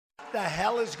what the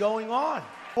hell is going on?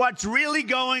 What's really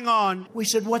going on? We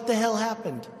said, what the hell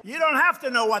happened? You don't have to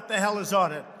know what the hell is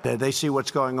on it. They see what's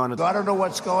going on. I don't know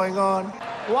what's going on.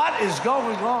 What is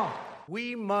going on?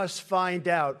 We must find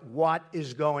out what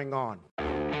is going on.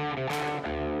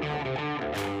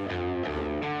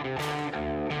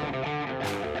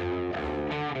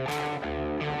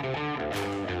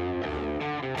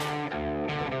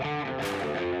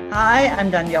 Hi,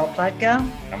 I'm Danielle Pletka.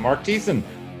 I'm Mark Thiessen.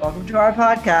 Welcome to our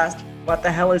podcast, What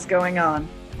the Hell is Going On?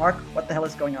 Mark, what the hell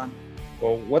is going on?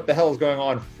 Well, what the hell is going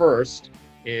on first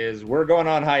is we're going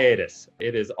on hiatus.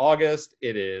 It is August,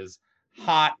 it is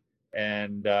hot,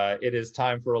 and it is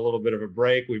time for a little bit of a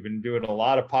break. We've been doing a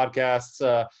lot of podcasts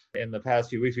in the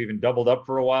past few weeks. We even doubled up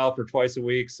for a while for twice a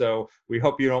week. So we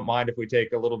hope you don't mind if we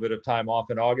take a little bit of time off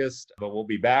in August, but we'll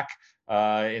be back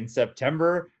in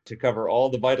September to cover all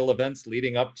the vital events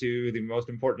leading up to the most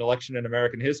important election in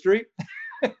American history.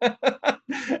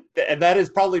 And that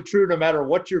is probably true no matter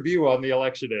what your view on the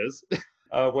election is,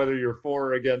 whether you're for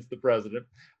or against the president.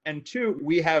 And two,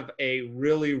 we have a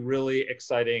really, really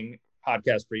exciting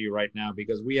podcast for you right now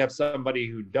because we have somebody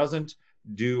who doesn't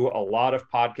do a lot of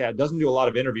podcasts, doesn't do a lot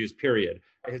of interviews, period.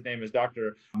 His name is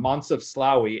Dr. Moncef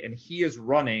Slaoui, and he is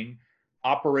running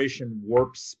Operation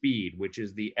Warp Speed, which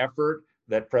is the effort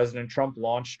that President Trump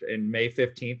launched in May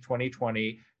 15th,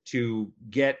 2020, to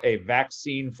get a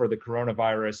vaccine for the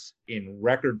coronavirus in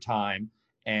record time.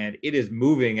 And it is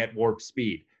moving at warp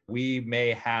speed. We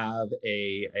may have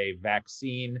a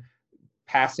vaccine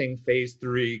passing phase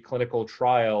 3 clinical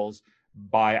trials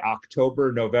by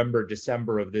October, November,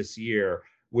 December of this year,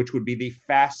 which would be the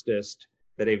fastest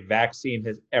that a vaccine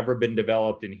has ever been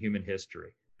developed in human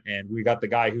history. And we got the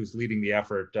guy who's leading the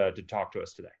effort to talk to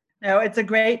us today. No, it's a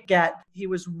great get. He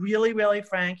was really, really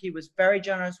frank. He was very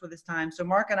generous with his time. So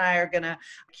Mark and I are going to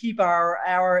keep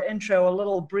our intro a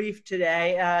little brief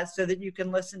today so that you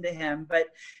can listen to him. But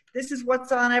this is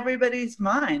what's on everybody's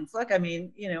minds. Look, I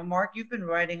mean, Mark, you've been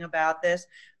writing about this.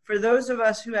 For those of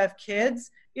us who have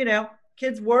kids,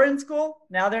 kids were in school.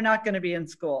 Now they're not going to be in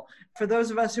school. For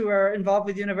those of us who are involved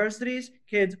with universities,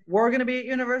 kids were going to be at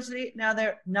university. Now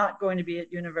they're not going to be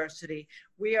at university.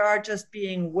 We are just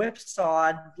being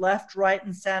whipsawed left, right,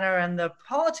 and center. And the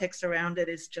politics around it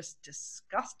is just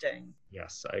disgusting.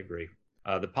 Yes, I agree.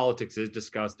 The politics is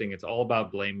disgusting. It's all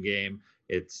about blame game.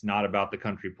 It's not about the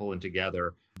country pulling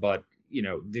together. But,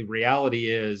 the reality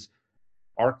is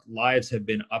our lives have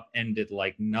been upended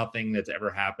like nothing that's ever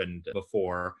happened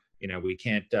before. We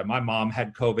can't, my mom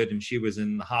had COVID and she was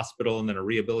in the hospital and then a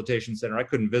rehabilitation center. I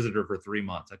couldn't visit her for 3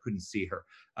 months. I couldn't see her.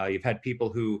 You've had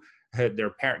people who had their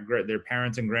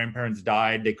parents and grandparents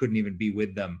died. They couldn't even be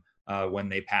with them when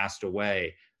they passed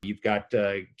away. You've got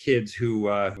kids who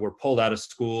were pulled out of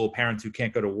school, parents who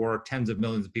can't go to work, tens of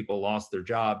millions of people lost their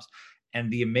jobs. And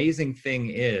the amazing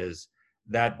thing is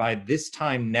that by this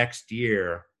time next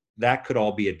year, that could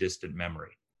all be a distant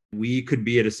memory. We could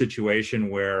be at a situation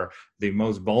where the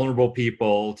most vulnerable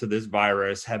people to this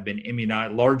virus have been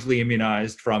largely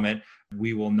immunized from it.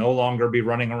 We will no longer be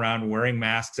running around wearing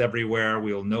masks everywhere.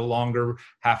 We will no longer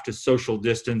have to social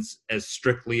distance as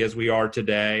strictly as we are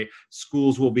today.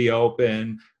 Schools will be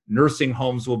open. Nursing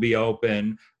homes will be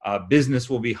open. Business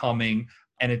will be humming.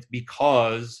 And it's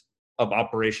because of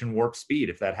Operation Warp Speed,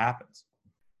 if that happens.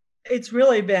 It's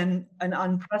really been an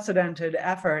unprecedented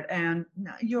effort. And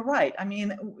you're right. I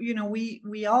mean,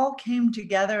 we all came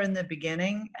together in the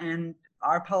beginning and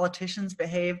our politicians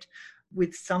behaved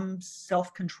with some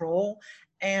self-control.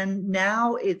 And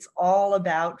now it's all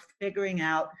about figuring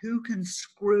out who can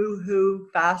screw who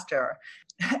faster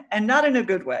and not in a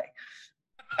good way.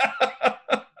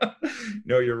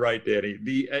 No, you're right, Danny.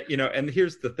 And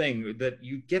here's the thing, that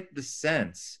you get the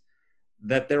sense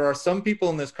that there are some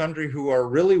people in this country who are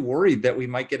really worried that we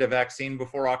might get a vaccine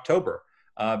before October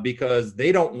because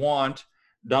they don't want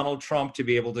Donald Trump to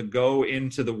be able to go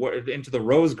into the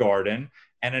Rose Garden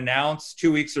and announce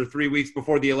 2 weeks or 3 weeks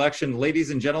before the election, ladies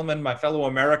and gentlemen, my fellow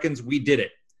Americans, we did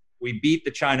it. We beat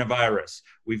the China virus.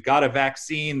 We've got a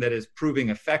vaccine that is proving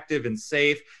effective and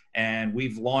safe, and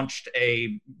we've launched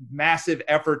a massive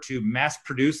effort to mass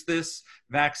produce this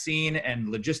vaccine and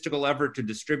logistical effort to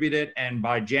distribute it. And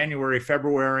by January,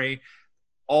 February,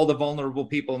 all the vulnerable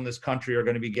people in this country are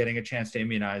going to be getting a chance to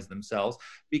immunize themselves,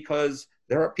 because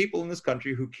there are people in this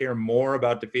country who care more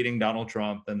about defeating Donald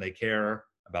Trump than they care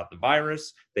about the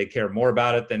virus. They care more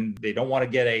about it than they don't want to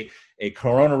get a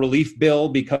corona relief bill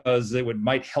because it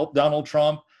might help Donald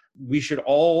Trump. We should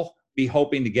all be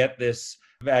hoping to get this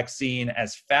vaccine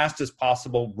as fast as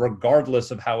possible,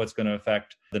 regardless of how it's going to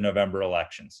affect the November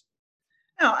elections.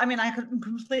 No, I mean, I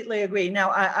completely agree.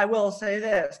 Now, I will say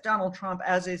this. Donald Trump,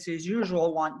 as is his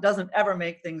usual want, doesn't ever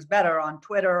make things better on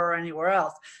Twitter or anywhere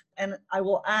else. And I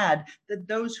will add that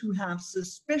those who have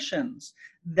suspicions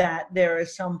that there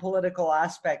is some political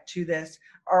aspect to this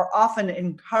are often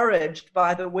encouraged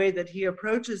by the way that he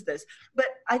approaches this. But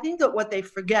I think that what they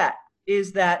forget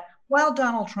is that while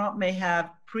Donald Trump may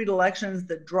have predilections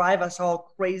that drive us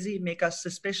all crazy, make us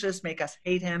suspicious, make us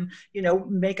hate him,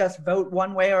 make us vote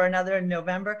one way or another in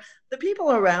November, the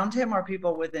people around him are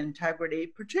people with integrity,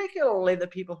 particularly the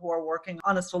people who are working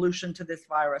on a solution to this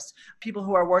virus, people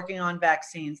who are working on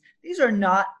vaccines. These are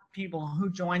not people who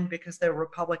joined because they're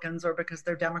Republicans or because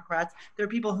they're Democrats. They're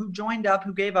people who joined up,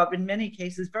 who gave up, in many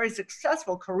cases, very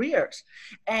successful careers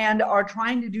and are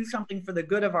trying to do something for the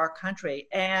good of our country.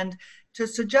 And to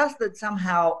suggest that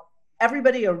somehow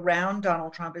everybody around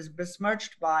Donald Trump is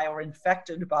besmirched by or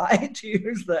infected by, to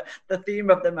use the theme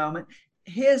of the moment,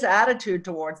 his attitude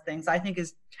towards things, I think,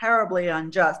 is terribly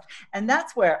unjust. And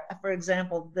that's where, for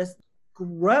example, this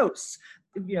gross,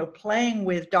 playing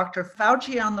with Dr.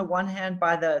 Fauci on the one hand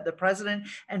by the president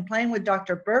and playing with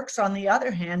Dr. Birx on the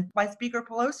other hand by Speaker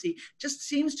Pelosi just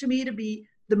seems to me to be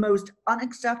the most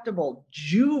unacceptable,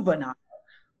 juvenile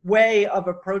way of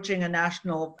approaching a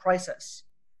national crisis.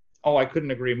 Oh, I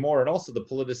couldn't agree more. And also the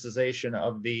politicization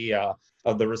of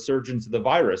the resurgence of the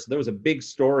virus. There was a big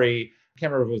story, I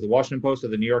can't remember if it was the Washington Post or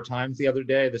the New York Times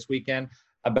this weekend,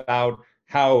 about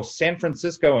how San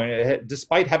Francisco,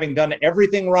 despite having done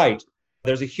everything right,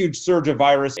 there's a huge surge of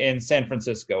virus in San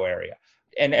Francisco area.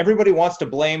 And everybody wants to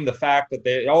blame the fact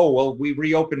that we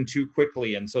reopened too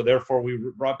quickly, and so therefore we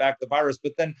brought back the virus.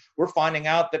 But then we're finding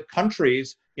out that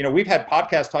countries, we've had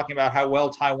podcasts talking about how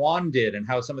well Taiwan did and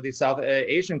how some of these South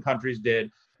Asian countries did.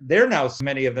 They're now,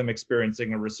 many of them,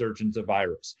 experiencing a resurgence of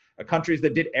virus. Countries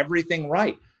that did everything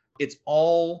right. It's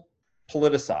all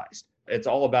politicized. It's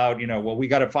all about, we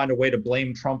got to find a way to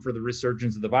blame Trump for the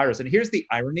resurgence of the virus. And here's the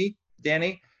irony,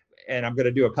 Danny, and I'm going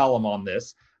to do a column on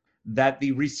this, that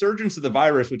the resurgence of the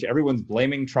virus, which everyone's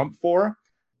blaming Trump for,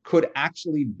 could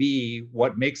actually be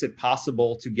what makes it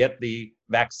possible to get the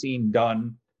vaccine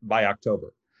done by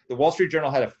October. The Wall Street Journal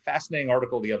had a fascinating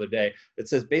article the other day that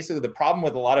says basically the problem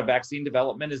with a lot of vaccine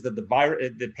development is that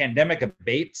the pandemic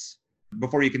abates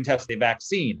before you can test the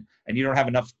vaccine, and you don't have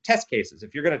enough test cases.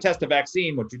 If you're going to test a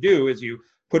vaccine, what you do is you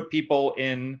put people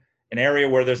in an area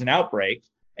where there's an outbreak,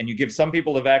 and you give some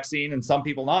people the vaccine and some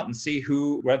people not, and see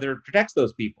whether it protects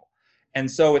those people. And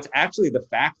so it's actually the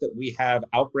fact that we have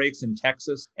outbreaks in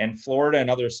Texas and Florida and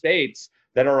other states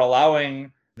that are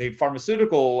allowing the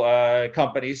pharmaceutical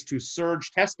companies to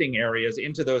surge testing areas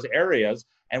into those areas.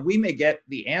 And we may get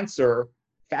the answer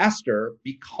faster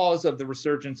because of the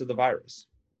resurgence of the virus.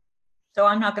 So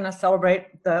I'm not going to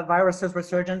celebrate the virus's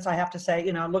resurgence. I have to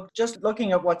say,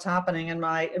 looking at what's happening in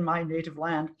my native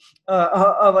land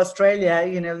of Australia,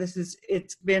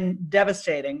 it's been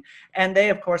devastating. And they,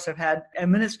 of course, have had a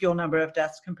minuscule number of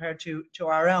deaths compared to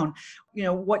our own.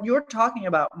 What you're talking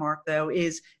about, Mark, though,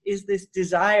 is this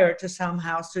desire to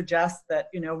somehow suggest that,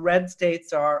 red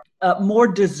states are more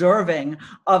deserving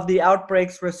of the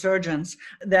outbreak's resurgence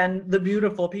than the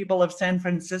beautiful people of San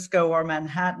Francisco or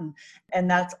Manhattan. And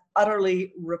that's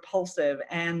utterly repulsive.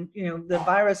 And, the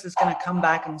virus is going to come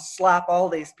back and slap all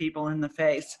these people in the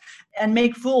face and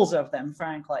make fools of them,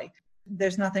 frankly.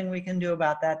 There's nothing we can do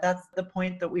about that. That's the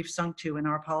point that we've sunk to in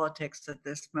our politics at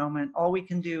this moment. All we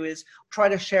can do is try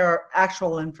to share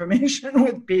actual information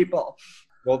with people.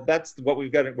 Well, that's what we're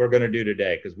going to do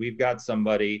today, because we've got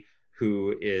somebody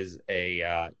who is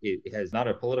has not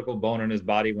a political bone in his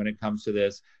body when it comes to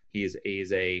this. He's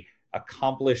a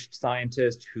accomplished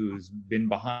scientist who's been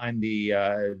behind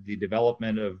the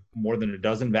development of more than a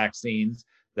dozen vaccines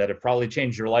that have probably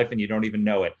changed your life and you don't even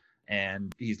know it.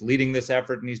 And he's leading this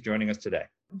effort, and he's joining us today.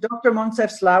 Dr. Moncef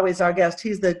Slaoui is our guest.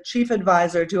 He's the chief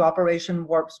advisor to Operation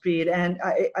Warp Speed. And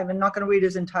I'm not going to read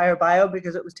his entire bio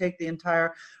because it would take the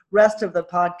entire rest of the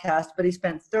podcast, but he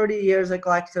spent 30 years at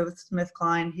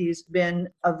GlaxoSmithKline. He's been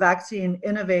a vaccine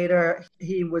innovator.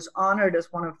 He was honored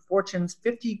as one of Fortune's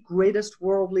 50 greatest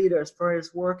world leaders for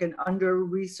his work in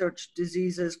under-researched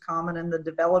diseases common in the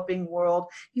developing world.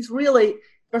 He's really...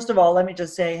 First of all, let me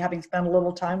just say, having spent a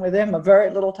very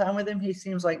little time with him, he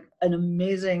seems like an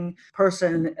amazing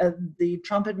person. The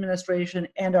Trump administration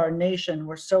and our nation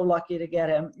were so lucky to get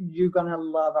him. You're going to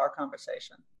love our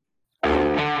conversation.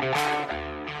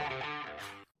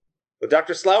 Well,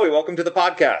 Dr. Slaoui, welcome to the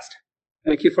podcast.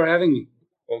 Thank you for having me.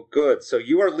 Well, good. So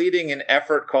you are leading an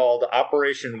effort called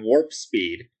Operation Warp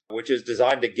Speed, which is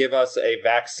designed to give us a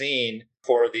vaccine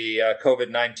for the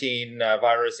COVID-19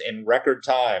 virus in record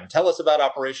time. Tell us about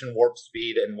Operation Warp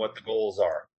Speed and what the goals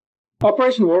are.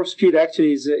 Operation Warp Speed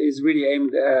actually is really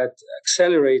aimed at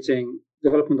accelerating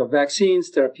development of vaccines,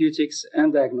 therapeutics,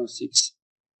 and diagnostics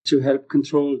to help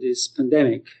control this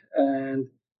pandemic. And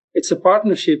it's a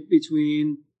partnership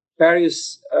between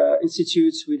various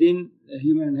institutes within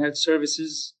Human Health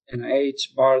Services,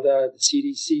 NIH, BARDA, the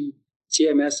CDC,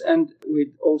 CMS, and with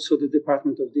also the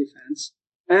Department of Defense,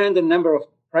 and a number of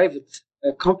private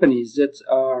companies that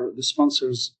are the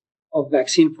sponsors of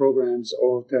vaccine programs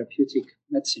or therapeutic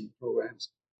medicine programs.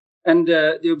 And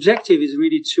the objective is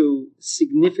really to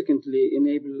significantly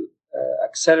enable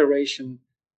acceleration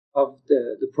of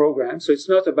the program. So it's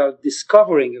not about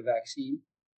discovering a vaccine,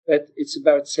 but it's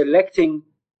about selecting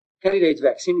candidate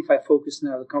vaccine, if I focus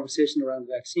now the conversation around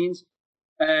vaccines,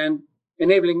 and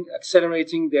enabling,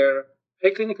 accelerating their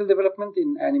preclinical development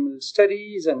in animal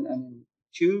studies and in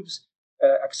tubes,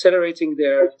 accelerating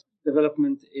their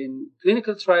development in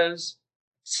clinical trials,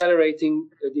 accelerating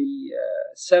the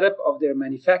setup of their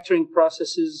manufacturing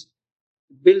processes,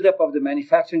 build-up of the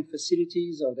manufacturing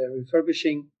facilities or their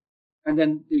refurbishing, and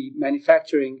then the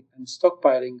manufacturing and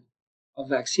stockpiling of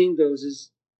vaccine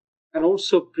doses, and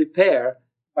also prepare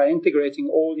by integrating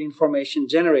all the information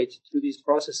generated through these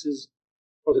processes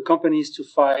for the companies to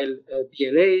file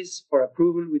BLAs for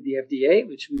approval with the FDA,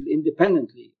 which will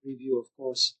independently review, of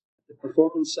course, the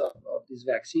performance of these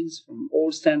vaccines from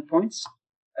all standpoints,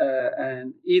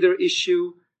 and either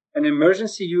issue an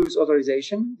emergency use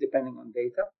authorization, depending on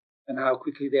data and how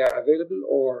quickly they are available,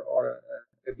 or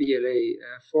a BLA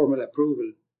formal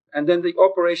approval. And then the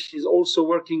operation is also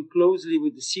working closely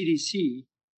with the CDC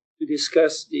to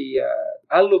discuss the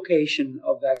allocation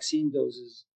of vaccine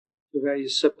doses to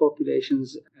various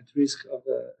subpopulations at risk of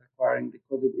acquiring the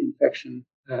COVID infection,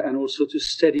 and also to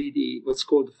study what's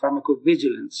called the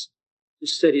pharmacovigilance, to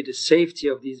study the safety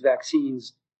of these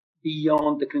vaccines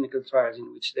beyond the clinical trials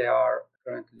in which they are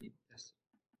currently tested.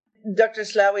 Dr.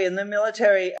 Slaoui, in the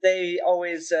military, they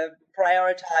always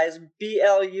prioritize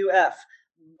BLUF,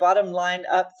 bottom line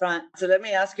up front. So let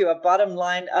me ask you a bottom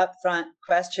line up front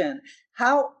question.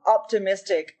 How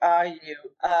optimistic are you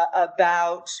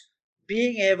about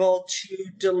being able to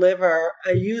deliver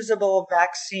a usable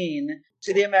vaccine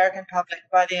to the American public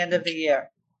by the end of the year?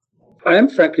 I am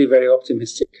frankly very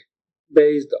optimistic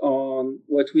based on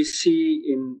what we see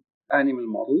in animal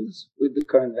models with the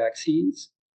current vaccines,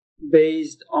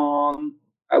 based on,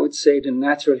 I would say, the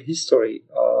natural history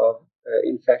of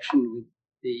infection with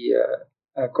the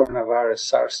coronavirus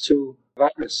SARS-2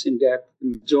 virus, in that the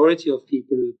majority of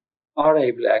people are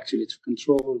able actually to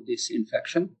control this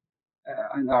infection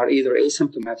and are either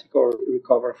asymptomatic or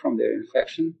recover from their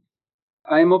infection.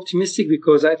 I am optimistic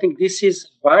because I think this is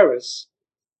a virus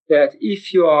that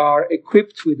if you are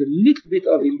equipped with a little bit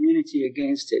of immunity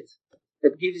against it,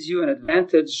 that gives you an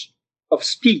advantage of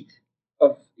speed,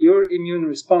 of your immune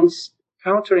response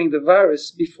countering the virus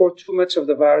before too much of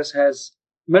the virus has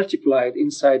multiplied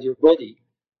inside your body,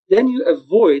 then you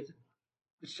avoid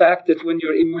the fact that when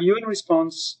your immune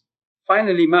response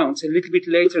finally mounts a little bit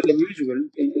later than usual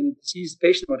in a diseased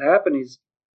patient, what happens is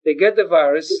they get the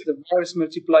virus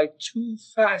multiplied too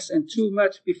fast and too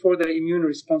much before their immune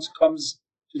response comes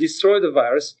to destroy the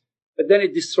virus, but then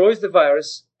it destroys the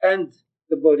virus and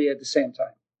the body at the same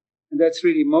time. And that's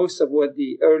really most of what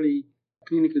the early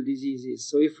clinical disease is.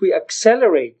 So if we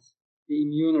accelerate the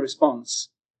immune response,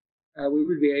 we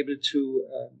will be able to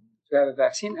have a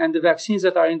vaccine. And the vaccines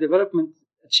that are in development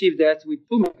achieve that with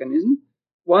two mechanisms.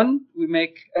 One, we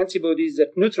make antibodies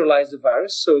that neutralize the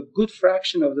virus, so a good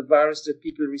fraction of the virus that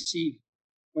people receive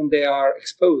when they are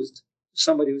exposed to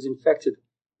somebody who's infected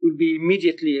will be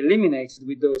immediately eliminated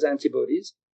with those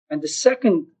antibodies. And the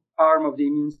second arm of the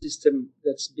immune system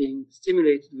that's being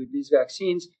stimulated with these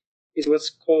vaccines is what's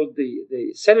called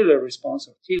the cellular response,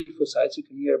 or T lymphocytes. You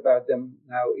can hear about them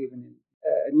now even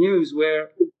in news, where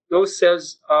those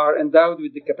cells are endowed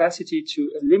with the capacity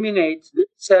to eliminate the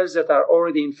cells that are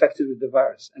already infected with the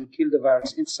virus and kill the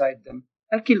virus inside them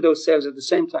and kill those cells at the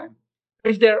same time.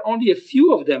 If there are only a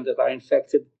few of them that are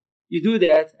infected, you do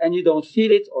that and you don't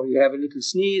feel it, or you have a little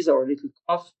sneeze or a little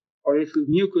cough or a little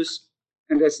mucus,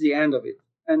 and that's the end of it.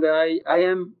 And I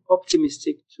am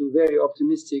optimistic, very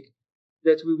optimistic,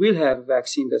 that we will have a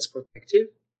vaccine that's protective.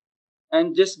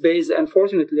 And just based,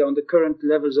 unfortunately, on the current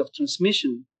levels of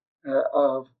transmission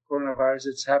of coronavirus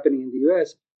that's happening in the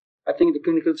US, I think the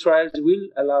clinical trials will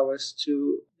allow us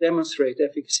to demonstrate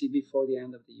efficacy before the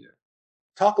end of the year.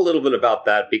 Talk a little bit about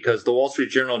that, because the Wall Street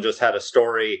Journal just had a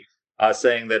story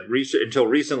saying that until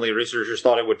recently, researchers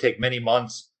thought it would take many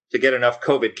months to get enough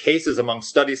COVID cases among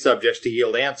study subjects to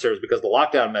yield answers because the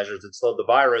lockdown measures had slowed the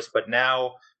virus. But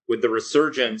now, with the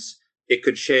resurgence, it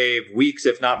could shave weeks,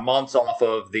 if not months, off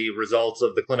of the results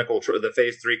of the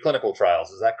phase 3 clinical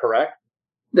trials. Is that correct?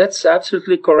 That's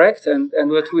absolutely correct. And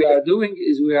what we are doing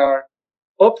is we are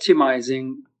optimizing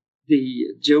the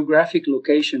geographic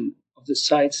location of the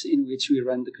sites in which we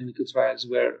run the clinical trials,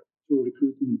 where through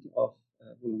recruitment of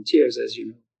volunteers, as you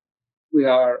know, we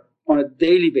are on a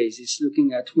daily basis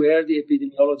looking at where the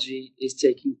epidemiology is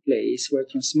taking place, where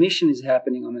transmission is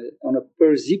happening on a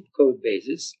per zip code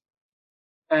basis,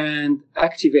 and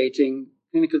activating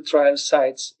clinical trial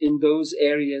sites in those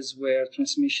areas where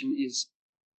transmission is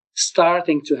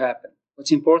starting to happen.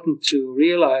 What's important to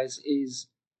realize is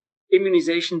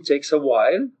immunization takes a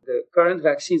while. The current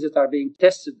vaccines that are being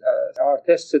tested are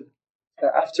tested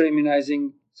after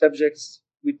immunizing subjects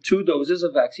with 2 doses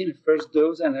of vaccine, a first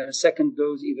dose and a second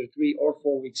dose either 3 or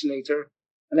 4 weeks later.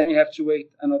 And then you have to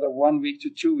wait another 1 week to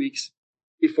 2 weeks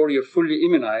before you're fully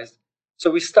immunized. So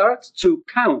we start to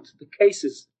count the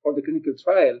cases for the clinical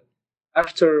trial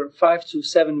after 5 to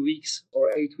 7 weeks or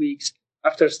 8 weeks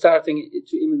after starting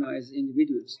to immunize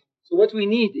individuals. So what we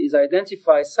need is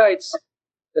identify sites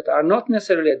that are not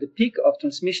necessarily at the peak of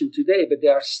transmission today, but they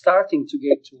are starting to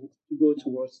go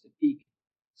towards the peak,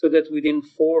 so that within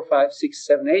 4, 5, 6,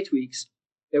 7, 8 weeks,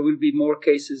 there will be more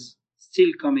cases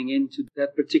still coming into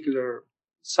that particular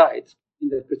site in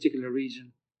that particular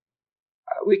region.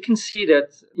 We can see that,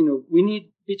 we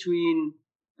need between,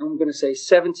 I'm going to say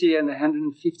 70 and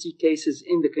 150 cases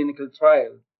in the clinical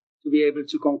trial to be able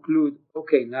to conclude,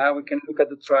 okay, now we can look at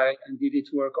the trial and did it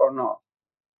work or not.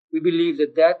 We believe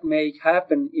that may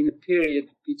happen in a period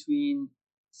between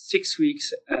 6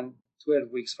 weeks and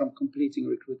 12 weeks from completing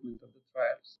recruitment of the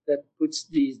trials. That puts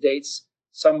these dates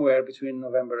somewhere between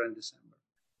November and December.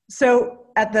 So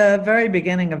at the very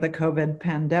beginning of the COVID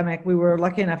pandemic, we were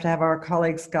lucky enough to have our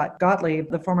colleague Scott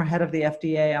Gottlieb, the former head of the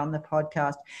FDA, on the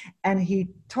podcast. And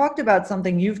he talked about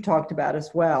something you've talked about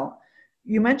as well.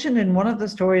 You mentioned in one of the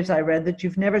stories I read that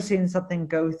you've never seen something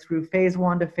go through phase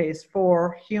 1 to phase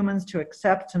 4, humans to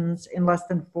acceptance, in less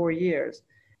than 4 years.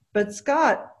 But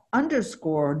Scott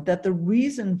underscored that the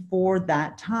reason for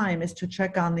that time is to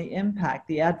check on the impact,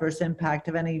 the adverse impact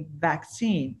of any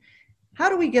vaccine. How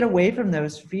do we get away from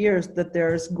those fears that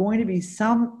there's going to be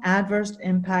some adverse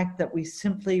impact that we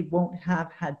simply won't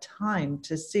have had time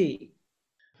to see?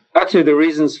 Actually, the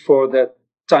reasons for that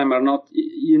time are not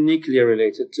uniquely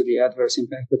related to the adverse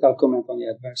impact, but I'll comment on the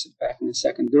adverse impact in a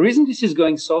second. The reason this is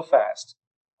going so fast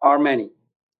are many.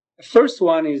 The first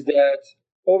one is that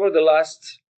over the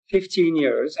last 15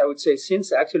 years, I would say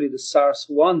since actually the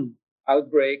SARS-1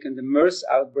 outbreak and the MERS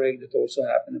outbreak that also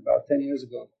happened about 10 years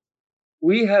ago,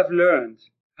 we have learned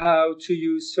how to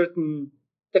use certain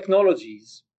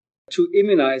technologies to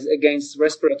immunize against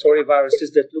respiratory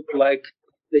viruses that look like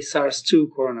the SARS-2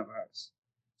 coronavirus.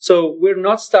 So we're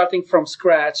not starting from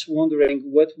scratch wondering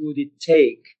what would it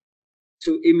take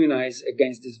to immunize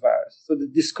against this virus. So the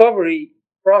discovery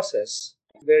process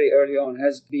very early on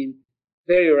has been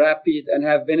very rapid and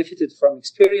have benefited from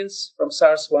experience from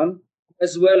SARS-1,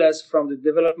 as well as from the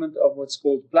development of what's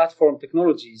called platform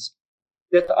technologies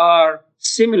that are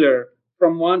similar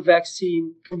from one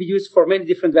vaccine, can be used for many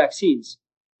different vaccines.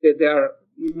 They are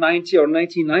 90 or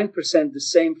 99% the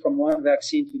same from one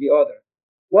vaccine to the other.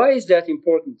 Why is that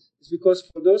important? It's because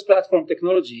for those platform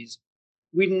technologies,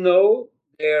 we know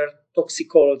their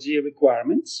toxicology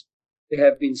requirements. They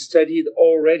have been studied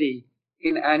already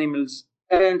in animals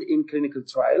and in clinical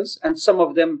trials, and some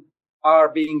of them are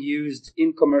being used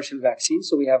in commercial vaccines,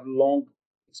 so we have long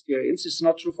experience. It's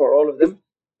not true for all of them,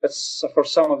 but for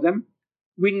some of them.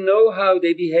 We know how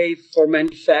they behave for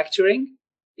manufacturing.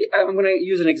 I'm going to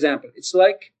use an example. It's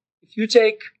like if you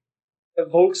take a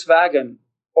Volkswagen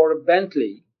or a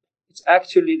Bentley, it's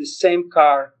actually the same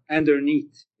car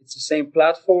underneath. It's the same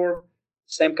platform,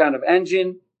 same kind of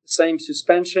engine, same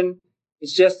suspension.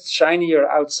 It's just shinier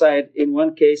outside in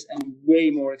one case and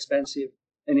way more expensive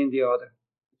than in the other.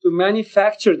 To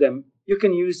manufacture them, you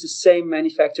can use the same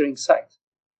manufacturing site.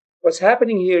 What's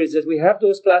happening here is that we have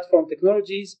those platform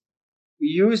technologies. We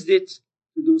used it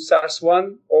to do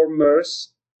SARS-1 or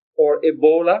MERS or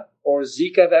Ebola or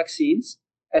Zika vaccines.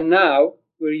 And now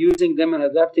we're using them and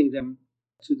adapting them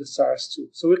to the SARS-2.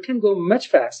 So we can go much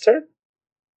faster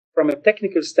from a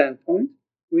technical standpoint.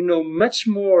 We know much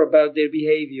more about their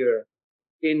behavior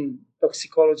in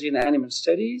toxicology and animal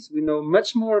studies. We know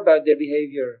much more about their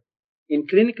behavior in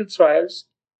clinical trials.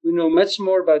 We know much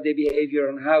more about their behavior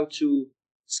on how to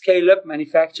scale up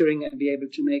manufacturing and be able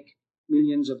to make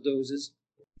millions of doses.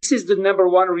 This is the number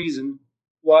one reason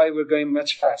why we're going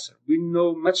much faster. We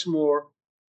know much more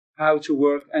how to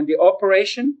work, and the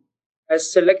operation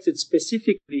has selected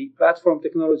specifically platform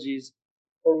technologies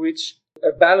for which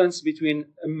a balance between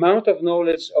amount of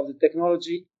knowledge of the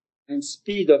technology and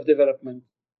speed of development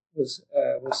was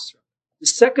struck. The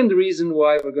second reason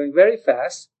why we're going very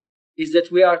fast is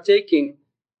that we are taking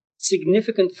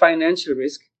significant financial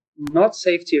risk, not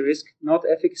safety risk, not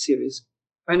efficacy risk,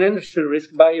 financial risk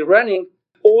by running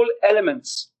all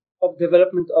elements of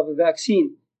development of a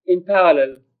vaccine in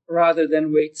parallel rather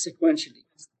than wait sequentially.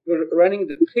 We're running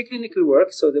the preclinical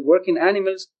work, so the work in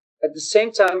animals, at the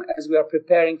same time as we are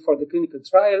preparing for the clinical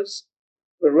trials.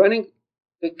 We're running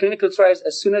the clinical trials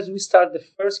as soon as we start the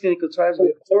first clinical trials.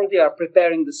 We already are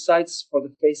preparing the sites for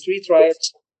the phase 3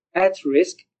 trials at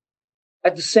risk.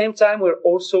 At the same time, we're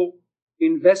also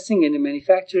investing in the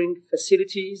manufacturing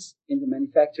facilities, in the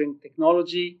manufacturing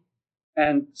technology,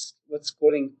 and what's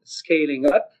calling scaling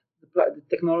up the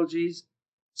technologies,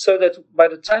 so that by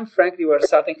the time, frankly, we're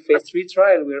starting phase 3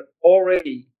 trial, we're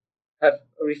already have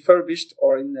refurbished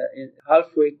or in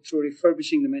halfway through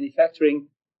refurbishing the manufacturing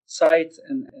site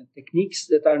and techniques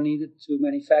that are needed to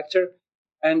manufacture.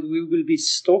 And we will be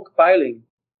stockpiling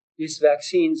these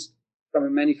vaccines from a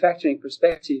manufacturing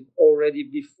perspective already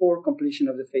before completion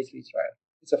of the phase 3 trial.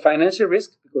 It's a financial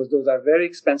risk because those are very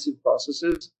expensive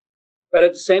processes. But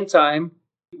at the same time,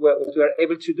 what we are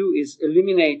able to do is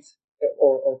eliminate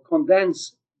or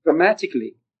condense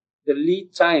dramatically the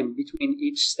lead time between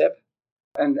each step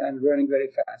and running very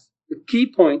fast. The key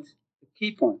point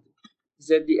is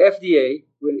that the FDA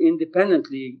will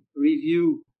independently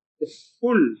review the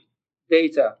full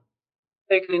data,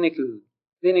 preclinical,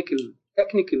 clinical,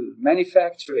 technical,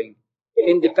 manufacturing,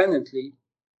 independently,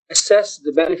 assess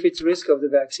the benefits risk of the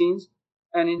vaccines,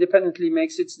 and independently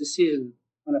makes its decision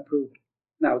on approval.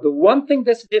 Now, the one thing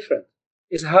that's different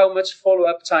is how much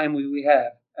follow-up time we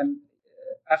have and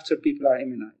after people are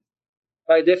immunized.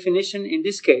 By definition, in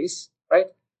this case, right,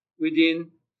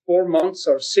 within 4 months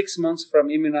or 6 months from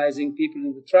immunizing people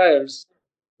in the trials,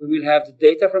 we will have the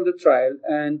data from the trial.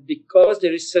 And because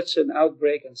there is such an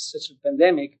outbreak and such a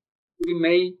pandemic, we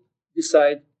may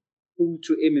decide who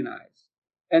to immunize.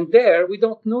 And there, we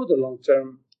don't know the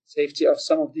long-term safety of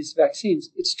some of these vaccines.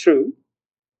 It's true.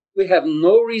 We have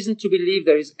no reason to believe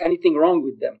there is anything wrong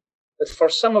with them. But for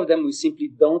some of them, we simply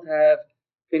don't have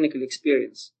clinical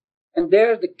experience. And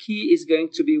there, the key is going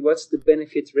to be what's the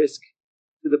benefit risk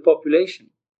to the population.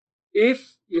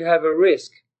 If you have a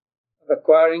risk of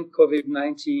acquiring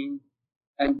COVID-19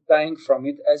 and dying from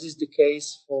it, as is the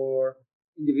case for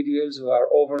individuals who are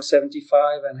over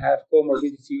 75 and have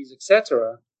comorbidities,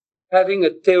 etc., having a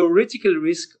theoretical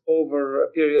risk over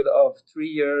a period of 3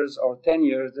 years or 10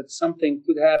 years that something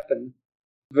could happen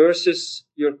versus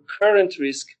your current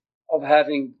risk of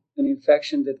having an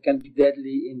infection that can be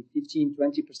deadly in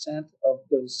 15-20% of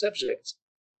those subjects,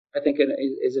 I think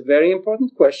is a very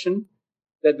important question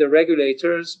that the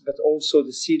regulators, but also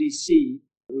the CDC,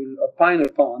 will opine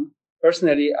upon.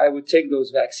 Personally, I would take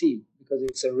those vaccines because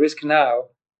it's a risk now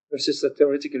versus a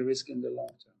theoretical risk in the long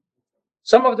term.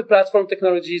 Some of the platform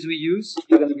technologies we use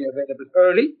are going to be available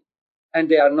early, and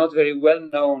they are not very well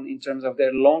known in terms of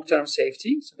their long-term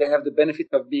safety. So they have the benefit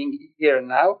of being here and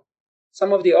now.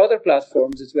 Some of the other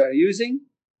platforms that we are using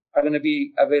are going to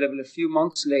be available a few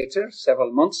months later,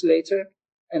 several months later,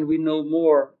 and we know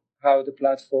more how the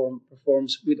platform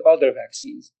performs with other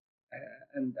vaccines.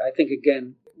 And I think,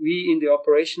 again, we in the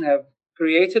operation have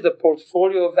created a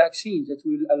portfolio of vaccines that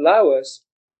will allow us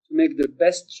to make the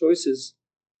best choices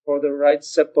for the right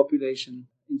subpopulation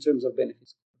in terms of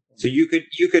benefits. So you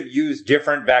could use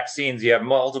different vaccines. You have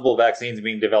multiple vaccines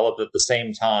being developed at the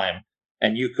same time,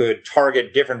 and you could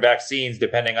target different vaccines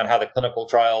depending on how the clinical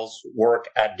trials work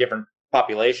at different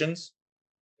populations.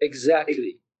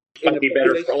 Exactly. Might be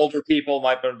better for older people,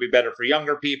 might be better for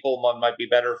younger people, might be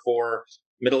better for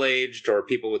middle-aged or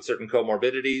people with certain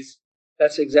comorbidities.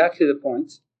 That's exactly the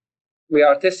point. We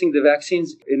are testing the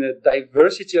vaccines in a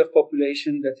diversity of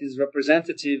population that is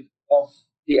representative of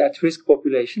the at-risk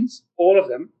populations, all of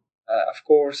them. Of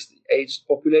course, the aged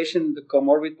population, the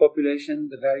comorbid population,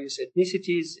 the various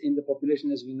ethnicities in the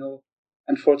population, as we know.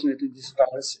 Unfortunately, this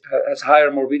virus has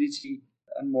higher morbidity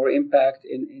and more impact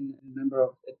in a number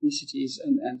of ethnicities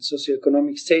and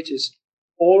socioeconomic status.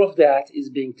 All of that is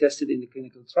being tested in the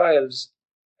clinical trials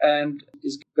and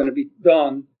is going to be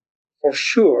done for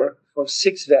sure for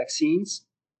 6 vaccines,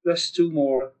 plus 2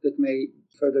 more that may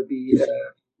further be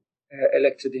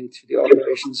elected into the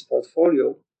operations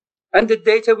portfolio. And the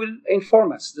data will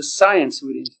inform us. The science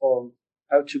will inform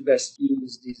how to best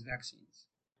use these vaccines.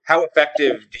 How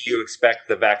effective do you expect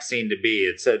the vaccine to be?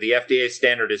 It's the FDA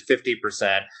standard is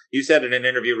 50%. You said in an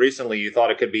interview recently you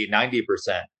thought it could be 90%.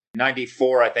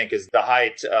 94, I think, is the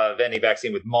height of any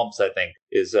vaccine with mumps, I think,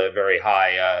 is very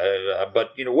high.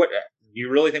 But, what you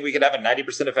really think we could have a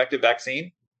 90% effective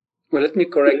vaccine? Well, let me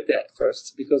correct that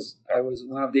first, because I was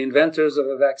one of the inventors of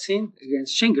a vaccine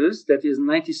against shingles that is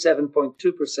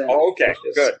 97.2%. Oh, okay,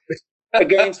 good.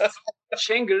 Against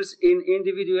shingles in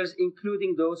individuals,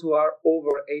 including those who are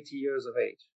over 80 years of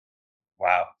age.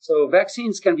 Wow. So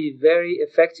vaccines can be very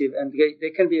effective, and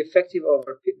they can be effective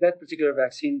over that particular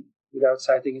vaccine, without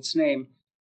citing its name,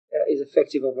 is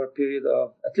effective over a period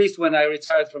of, at least when I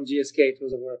retired from GSK, it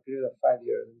was over a period of 5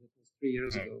 years, and it was 3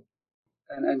 years ago.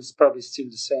 And it's probably still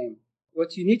the same.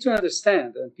 What you need to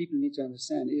understand, and people need to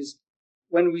understand, is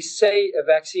when we say a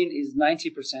vaccine is 90%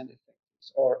 effective,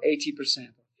 or 80%,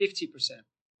 or 50%,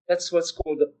 that's what's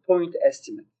called a point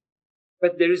estimate.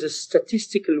 But there is a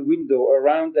statistical window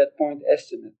around that point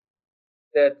estimate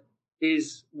that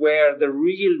is where the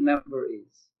real number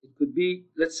is. It could be,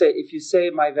 let's say, if you say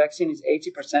my vaccine is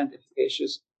 80%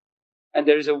 efficacious, and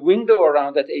there is a window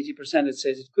around that 80% that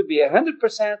says it could be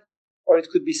 100% or it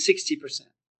could be 60%.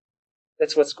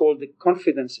 That's what's called the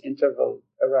confidence interval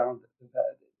around the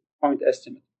point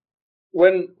estimate.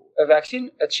 When a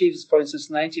vaccine achieves, for instance,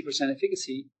 90%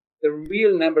 efficacy, the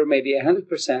real number may be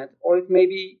 100%, or it may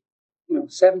be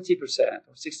 70%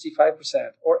 or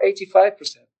 65% or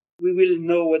 85%. We will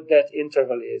know what that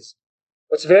interval is.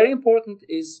 What's very important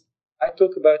is I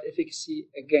talk about efficacy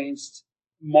against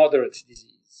moderate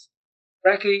disease.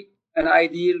 Frankly, an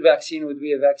ideal vaccine would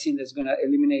be a vaccine that's going to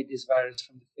eliminate this virus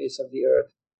from the face of the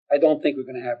earth. I don't think we're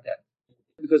going to have that,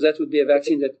 because that would be a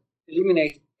vaccine that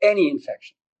eliminates any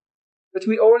infection. But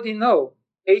we already know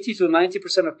 80 to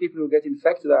 90% of people who get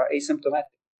infected are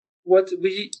asymptomatic. What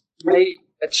we may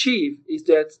achieve is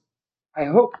that I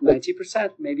hope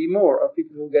 90%, maybe more, of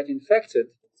people who get infected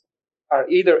are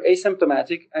either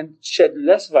asymptomatic and shed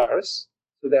less virus,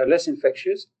 so they're less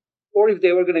infectious, or if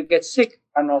they were going to get sick,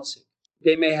 are not sick.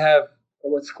 They may have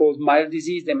what's called mild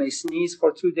disease. They may sneeze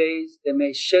for 2 days. They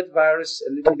may shed virus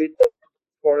a little bit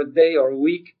for a day or a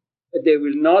week, but they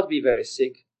will not be very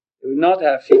sick. They will not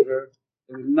have fever.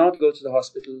 They will not go to the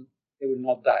hospital. They will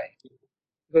not die.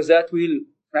 Because that will,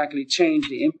 frankly, change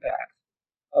the impact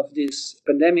of this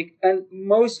pandemic. And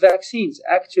most vaccines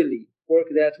actually work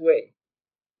that way.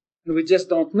 And we just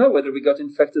don't know whether we got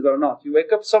infected or not. You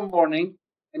wake up some morning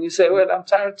and you say, well, I'm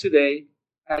tired today.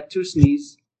 I had 2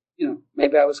 sneezes.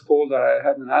 Maybe I was cold or I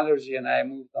had an allergy and I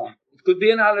moved on. It could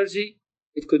be an allergy.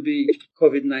 It could be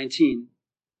COVID-19.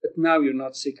 But now you're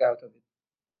not sick out of it.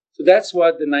 So that's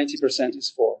what the 90% is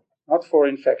for, not for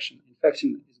infection.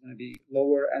 Infection is going to be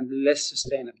lower and less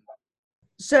sustainable.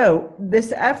 So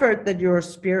this effort that you're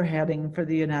spearheading for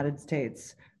the United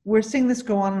States, we're seeing this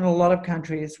go on in a lot of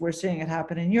countries. We're seeing it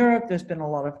happen in Europe. There's been a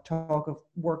lot of talk of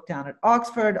work down at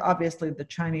Oxford. Obviously, the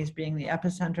Chinese being the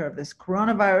epicenter of this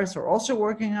coronavirus are also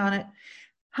working on it.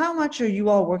 How much are you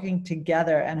all working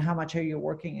together, and how much are you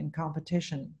working in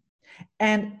competition?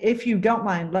 And if you don't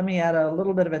mind, let me add a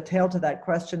little bit of a tail to that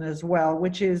question as well,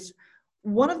 which is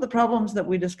one of the problems that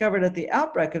we discovered at the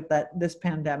outbreak of this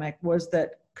pandemic was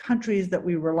that countries that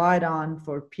we relied on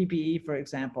for PPE, for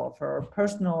example, for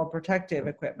personal protective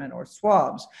equipment or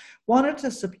swabs, wanted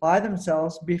to supply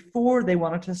themselves before they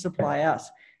wanted to supply us.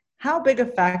 How big a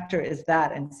factor is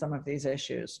that in some of these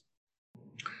issues?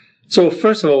 So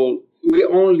first of all, we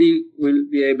only will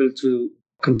be able to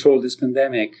control this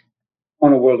pandemic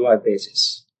on a worldwide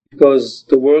basis, because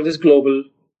the world is global.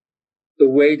 The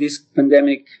way this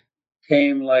pandemic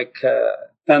came like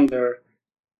thunder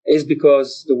is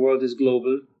because the world is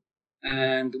global,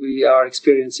 and we are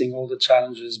experiencing all the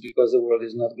challenges because the world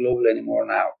is not global anymore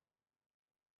now.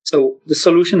 So the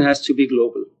solution has to be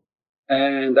global.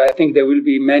 And I think there will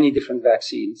be many different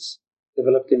vaccines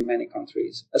developed in many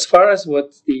countries. As far as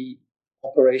what the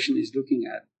operation is looking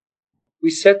at,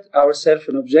 we set ourselves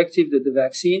an objective that the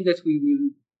vaccine that we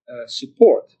will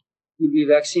support will be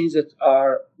vaccines that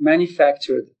are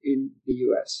manufactured in the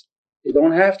US. They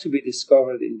don't have to be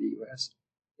discovered in the US.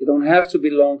 They don't have to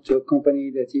belong to a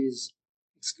company that is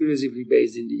exclusively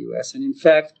based in the US. And in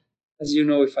fact, as you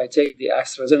know, if I take the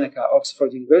AstraZeneca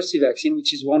Oxford University vaccine,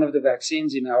 which is one of the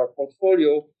vaccines in our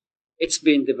portfolio, it's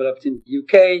been developed in the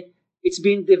UK. It's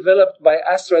been developed by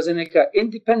AstraZeneca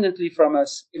independently from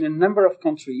us in a number of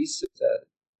countries.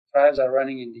 Trials are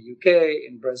running in the UK,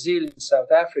 in Brazil, in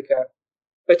South Africa.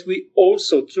 But we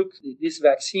also took this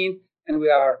vaccine and we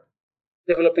are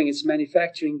developing its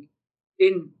manufacturing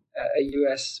in a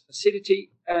US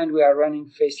facility, and we are running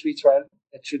phase 3 trial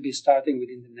that should be starting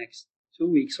within the next 2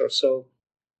 weeks or so,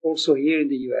 also here in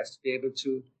the US, to be able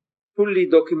to fully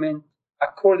document,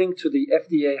 according to the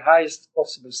FDA highest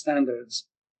possible standards,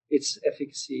 its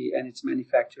efficacy and its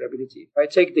manufacturability. If I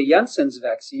take the Janssen's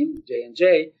vaccine,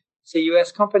 J&J, it's a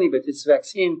US company, but its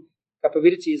vaccine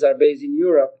capabilities are based in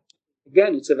Europe.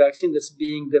 Again, it's a vaccine that's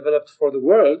being developed for the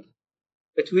world,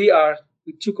 but we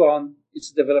took on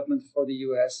its development for the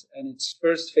US, and its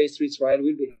first phase 3 trial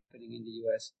will be happening in the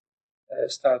US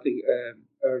starting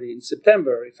early in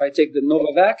September. If I take the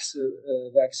Novavax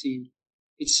vaccine,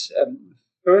 its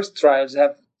first trials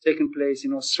have taken place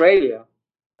in Australia,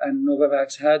 and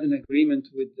Novavax had an agreement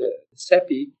with the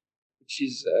CEPI, which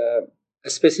is a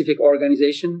specific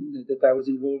organization that I was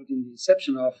involved in the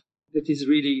inception of, that is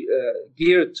really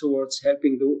geared towards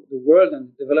helping the world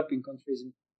and developing countries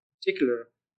in particular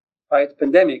fight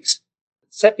pandemics.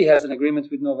 CEPI has an agreement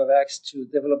with Novavax to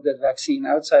develop that vaccine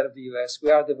outside of the US.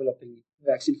 We are developing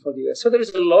a vaccine for the US. So there is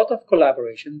a lot of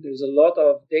collaboration. There's a lot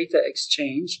of data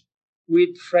exchange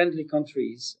with friendly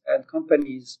countries and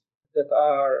companies that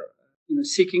are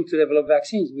seeking to develop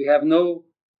vaccines. We have no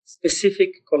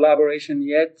specific collaboration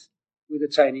yet with a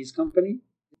Chinese company.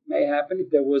 It may happen if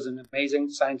there was an amazing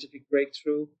scientific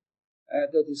breakthrough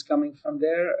that is coming from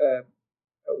there.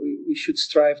 We should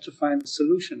strive to find a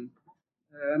solution.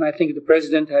 And I think the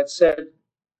president had said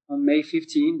on May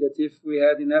 15 that if we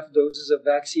had enough doses of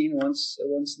vaccine, once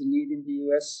the need in the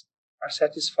US are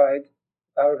satisfied,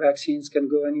 our vaccines can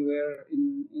go anywhere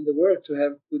in the world to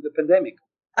help with the pandemic.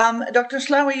 Dr.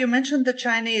 Slaoui, you mentioned the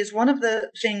Chinese. One of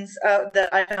the things that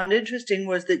I found interesting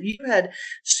was that you had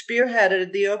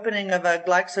spearheaded the opening of a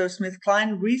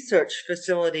GlaxoSmithKline research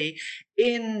facility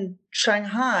in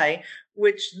Shanghai,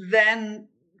 which then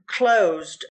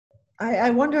closed.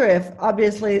 I wonder if,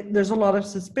 obviously, there's a lot of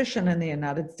suspicion in the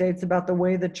United States about the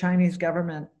way the Chinese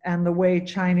government and the way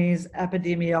Chinese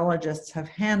epidemiologists have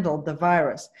handled the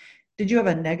virus. Did you have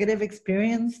a negative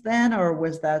experience then, or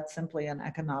was that simply an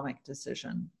economic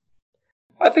decision?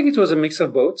 I think it was a mix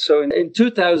of both. So in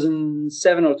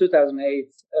 2007 or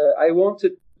 2008, I wanted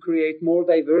to create more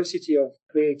diversity of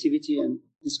creativity and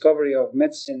discovery of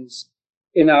medicines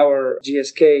in our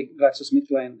GSK,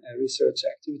 GlaxoSmithKline research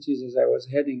activities, as I was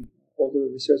heading all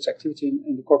the research activity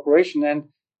in the corporation,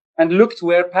 and looked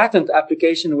where patent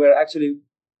applications were actually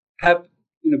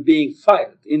being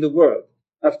filed in the world.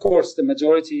 Of course, the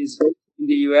majority is in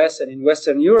the US and in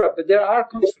Western Europe, but there are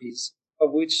countries,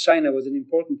 of which China was an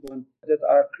important one, that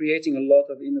are creating a lot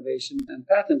of innovation and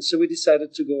patents. So we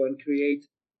decided to go and create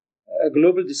a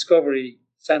global discovery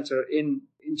center in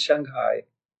Shanghai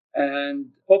and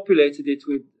populated it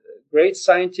with great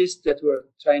scientists that were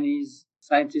Chinese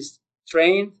scientists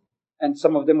trained, and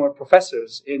some of them were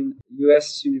professors in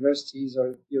US universities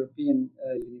or European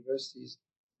universities,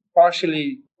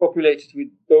 partially populated with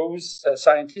those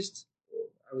scientists,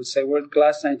 I would say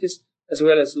world-class scientists, as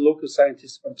well as local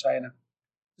scientists from China.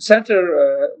 The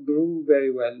center grew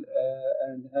very well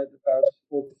and had about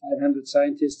 400 to 500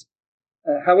 scientists.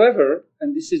 However,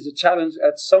 and this is a challenge,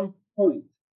 at some point,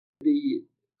 the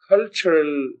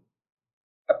cultural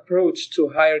approach to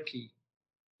hierarchy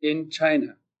in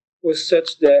China was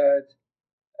such that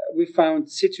we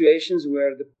found situations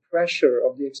where the pressure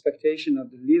of the expectation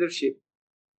of the leadership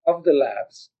of the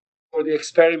labs for the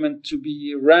experiment to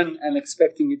be run and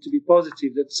expecting it to be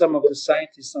positive, that some of the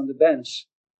scientists on the bench,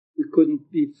 we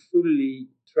couldn't be fully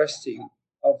trusting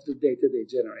of the data they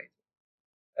generated.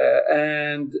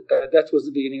 And that was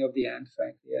the beginning of the end,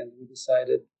 frankly. And we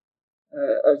decided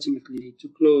ultimately to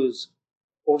close,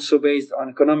 also based on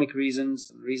economic reasons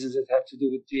that had to do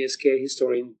with GSK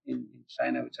history in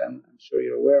China, which I'm sure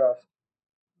you're aware of.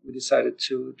 We decided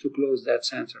to close that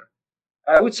center.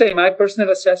 I would say, my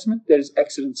personal assessment, there is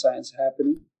excellent science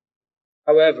happening.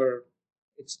 However,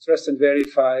 it's trust and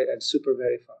verify and super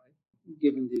verify,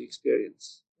 given the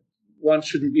experience. One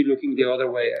shouldn't be looking the other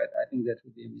way. I think that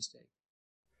would be a mistake.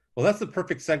 Well, that's the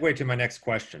perfect segue to my next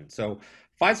question. So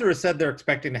Pfizer has said they're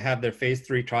expecting to have their phase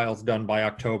 3 trials done by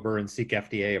October and seek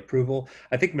FDA approval.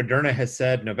 I think Moderna has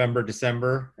said November,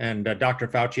 December, and Dr.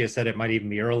 Fauci has said it might even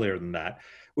be earlier than that,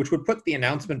 which would put the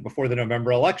announcement before the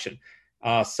November election.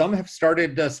 Some have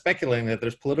started speculating that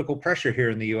there's political pressure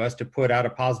here in the US to put out a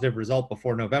positive result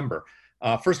before November.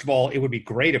 First of all, it would be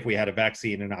great if we had a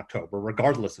vaccine in October,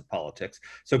 regardless of politics.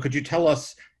 So could you tell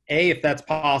us, A, if that's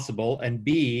possible, and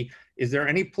B, is there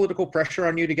any political pressure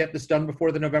on you to get this done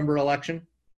before the November election?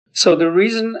 So the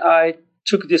reason I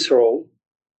took this role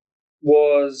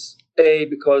was, A,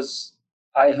 because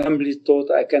I humbly thought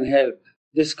I can help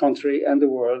this country and the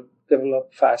world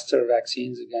develop faster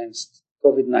vaccines against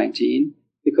COVID-19,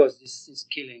 because this is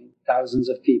killing thousands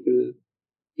of people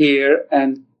here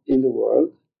and in the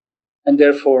world. And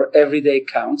therefore, every day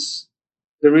counts.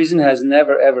 The reason has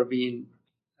never, ever been,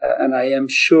 and I am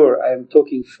sure I am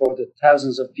talking for the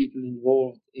thousands of people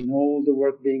involved in all the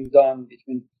work being done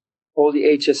between all the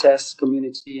HSS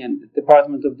community and the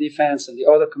Department of Defense and the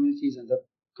other communities and the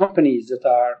companies that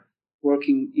are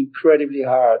working incredibly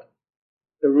hard.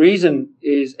 The reason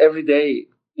is every day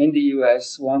in the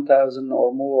US, 1,000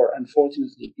 or more,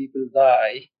 unfortunately, people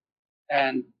die,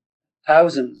 and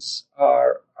thousands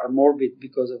are morbid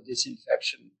because of this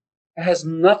infection. It has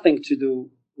nothing to do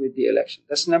with the election.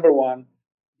 That's number one.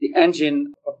 The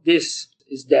engine of this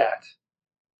is that.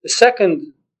 The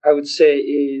second, I would say,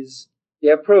 is the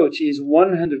approach is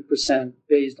 100%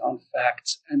 based on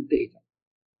facts and data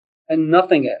and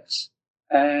nothing else.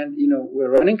 And,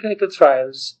 we're running clinical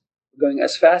trials, going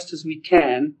as fast as we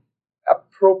can,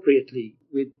 appropriately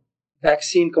with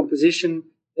vaccine composition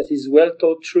that is well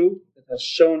thought through, that has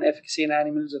shown efficacy in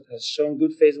animals, that has shown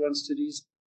good phase 1 studies,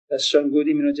 that has shown good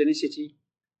immunogenicity,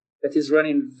 that is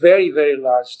running very, very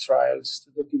large trials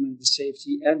to document the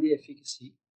safety and the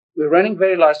efficacy. We're running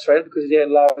very large trials because they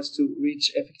allow us to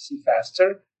reach efficacy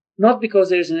faster, not because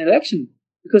there is an election,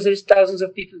 because there's thousands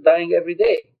of people dying every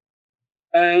day.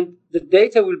 And the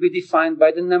data will be defined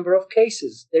by the number of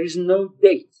cases. There is no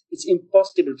date. It's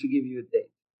impossible to give you a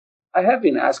date. I have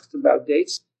been asked about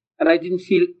dates, and I didn't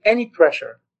feel any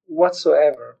pressure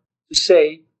whatsoever to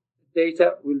say the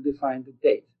data will define the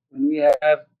date. When we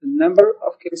have the number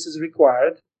of cases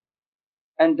required,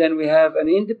 and then we have an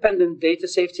independent data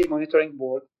safety monitoring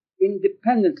board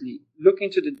independently look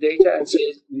into the data and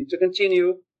say, we need to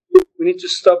continue, we need to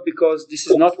stop because this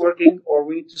is not working, or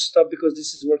we need to stop because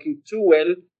this is working too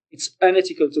well. It's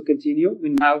unethical to continue. We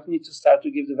now need to start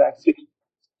to give the vaccine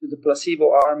to the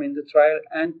placebo arm in the trial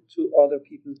and to other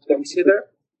people to consider.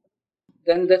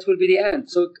 Then that will be the end.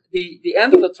 So the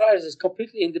end of the trials is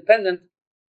completely independent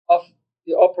of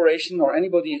the operation or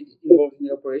anybody involved in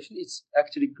the operation. It's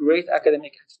actually great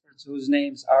academic experts whose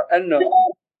names are unknown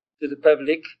to the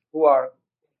public who are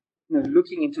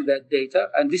looking into that data.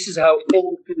 And this is how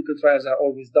all clinical trials are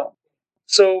always done.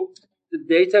 So the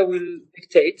data will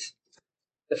dictate,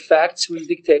 the facts will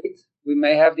dictate. We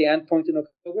may have the endpoint in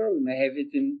October. We may have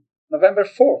it in November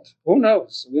 4th. Who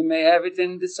knows? We may have it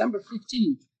in December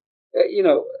 15th.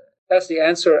 That's the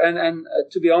answer. And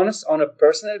to be honest, on a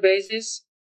personal basis,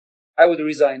 I would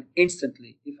resign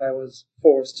instantly if I was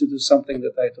forced to do something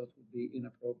that I thought would be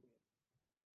inappropriate.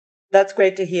 That's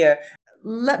great to hear.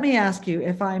 Let me ask you,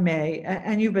 if I may,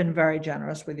 and you've been very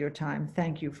generous with your time.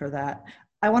 Thank you for that.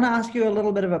 I want to ask you a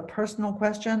little bit of a personal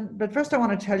question, but first I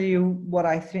want to tell you what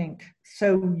I think,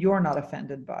 so you're not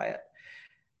offended by it.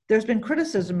 There's been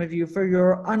criticism of you for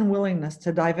your unwillingness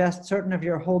to divest certain of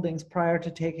your holdings prior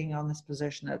to taking on this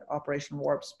position at Operation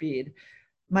Warp Speed.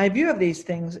 My view of these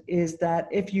things is that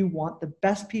if you want the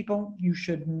best people, you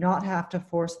should not have to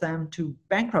force them to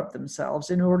bankrupt themselves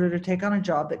in order to take on a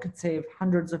job that could save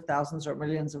hundreds of thousands or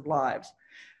millions of lives.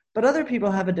 But other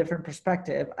people have a different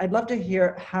perspective. I'd love to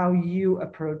hear how you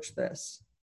approach this.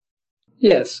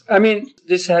 Yes, I mean,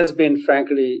 this has been,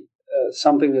 frankly,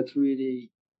 something that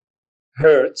really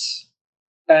hurts,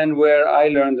 and where I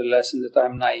learned the lesson that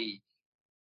I'm naive,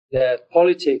 that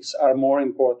politics are more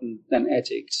important than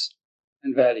ethics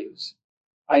and values.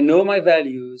 I know my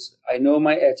values, I know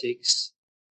my ethics.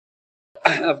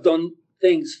 I've done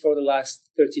things for the last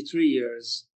 33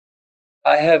 years.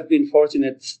 I have been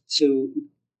fortunate to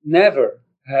never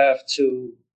have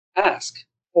to ask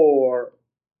for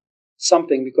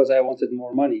something because I wanted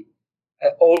more money. I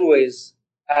always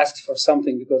asked for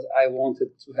something because I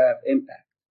wanted to have impact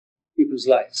in people's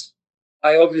lives.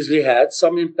 I obviously had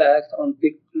some impact on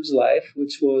people's life,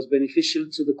 which was beneficial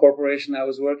to the corporation I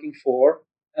was working for,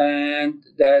 and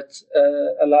that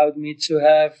allowed me to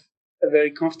have a very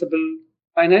comfortable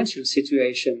financial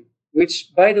situation,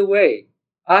 which, by the way,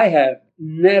 I have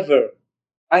never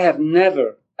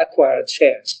acquired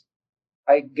shares.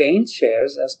 I gained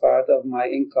shares as part of my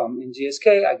income in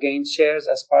GSK. I gained shares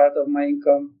as part of my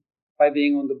income by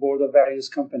being on the board of various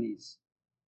companies.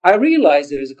 I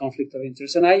realized there is a conflict of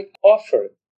interest, and I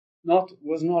offered,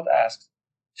 was not asked,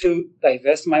 to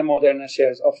divest my Moderna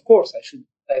shares. Of course, I should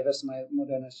divest my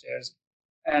Moderna shares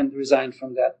and resign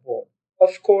from that board.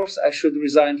 Of course, I should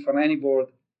resign from any board,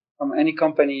 from any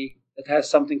company that has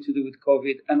something to do with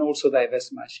COVID, and also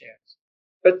divest my shares.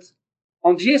 But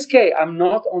on GSK, I'm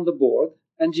not on the board,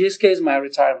 and GSK is my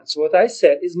retirement. So what I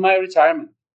said is my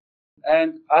retirement.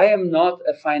 And I am not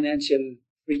a financial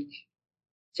freak.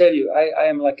 Tell you, I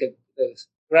am like a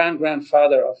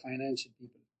grandfather of financial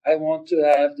people. I want to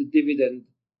have the dividend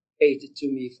paid to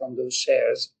me from those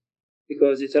shares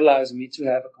because it allows me to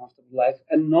have a comfortable life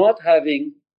and not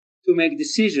having to make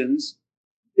decisions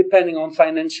depending on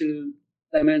financial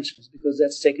dimensions, because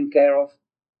that's taken care of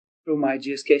through my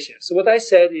GSK shares. So what I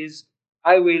said is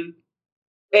I will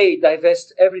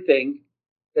divest everything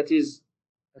that is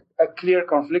a clear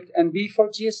conflict. And B, for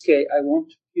GSK, I want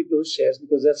to keep those shares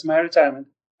because that's my retirement.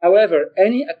 However,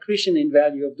 any accretion in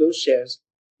value of those shares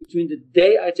between the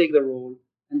day I take the role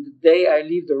and the day I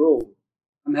leave the role,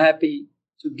 I'm happy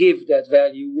to give that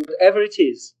value, whatever it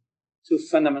is, to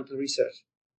fundamental research.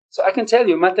 So I can tell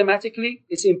you, mathematically,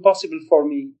 it's impossible for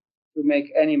me to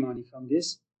make any money from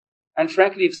this. And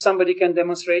frankly, if somebody can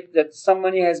demonstrate that some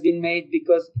money has been made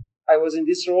because I was in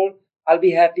this role, I'll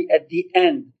be happy at the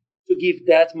end to give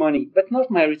that money, but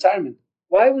not my retirement.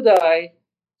 Why would I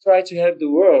try to help the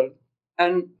world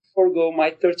and forego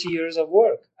my 30 years of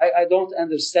work? I don't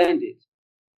understand it.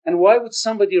 And why would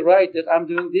somebody write that I'm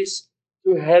doing this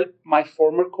to help my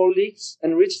former colleagues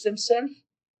enrich themselves?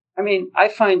 I mean, I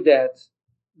find that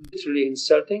literally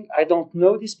insulting. I don't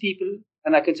know these people,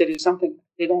 and I can tell you something,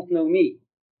 they don't know me.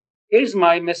 Here's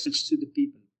my message to the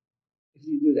people. If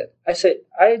you do that, I say,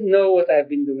 I know what I've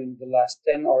been doing the last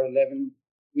 10 or 11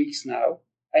 weeks now.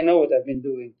 I know what I've been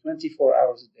doing 24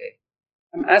 hours a day.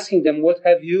 I'm asking them, what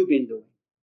have you been doing?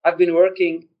 I've been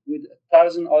working with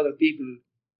 1,000 other people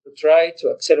to try to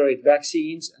accelerate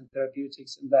vaccines and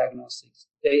therapeutics and diagnostics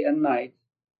day and night.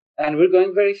 And we're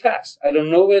going very fast. I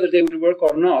don't know whether they will work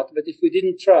or not, but if we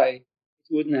didn't try, it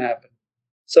wouldn't happen.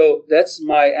 So that's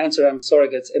my answer. I'm sorry,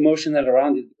 I get emotional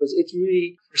around it because it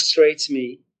really frustrates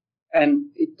me. And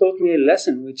it taught me a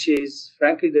lesson, which is,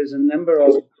 frankly, there's a number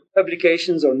of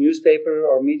publications or newspaper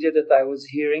or media that I was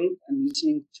hearing and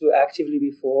listening to actively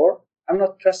before. I'm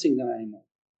not trusting them anymore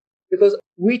because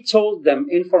we told them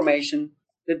information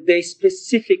that they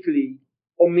specifically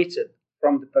omitted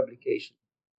from the publication.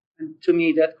 And to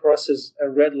me, that crosses a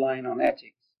red line on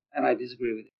ethics, and I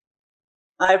disagree with it.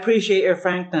 I appreciate your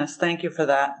frankness. Thank you for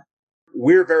that.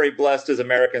 We're very blessed as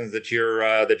Americans that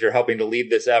you're helping to lead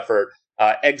this effort.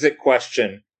 Exit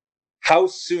question: how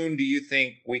soon do you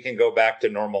think we can go back to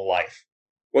normal life?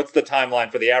 What's the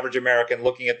timeline for the average American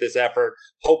looking at this effort,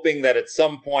 hoping that at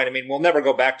some point, I mean, we'll never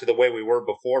go back to the way we were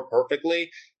before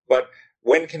perfectly, but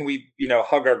when can we,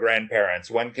 hug our grandparents?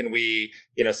 When can we,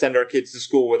 send our kids to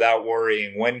school without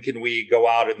worrying? When can we go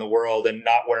out in the world and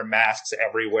not wear masks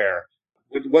everywhere?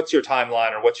 What's your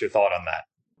timeline or what's your thought on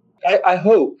that? I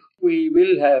hope we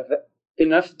will have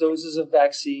enough doses of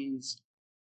vaccines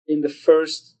in the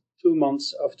first 2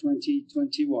 months of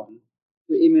 2021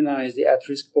 to immunize the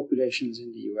at-risk populations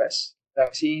in the US.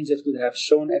 Vaccines that would have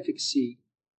shown efficacy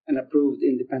and approved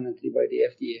independently by the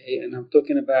FDA. And I'm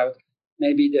talking about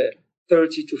maybe the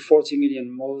 30 to 40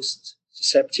 million most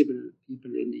susceptible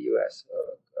people in the US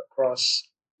across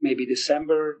maybe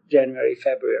December, January,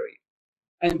 February.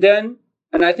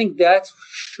 And I think that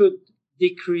should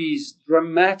decrease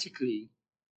dramatically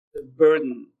the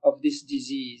burden of this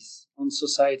disease on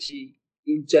society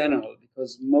in general,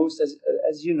 because most,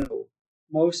 as you know,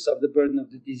 most of the burden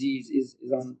of the disease is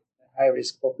on a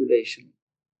high-risk population,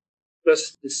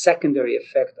 plus the secondary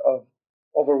effect of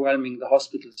overwhelming the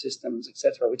hospital systems,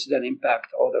 etc., which then impact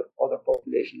other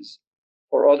populations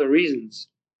for other reasons.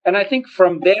 And I think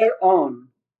from there on,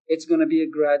 it's going to be a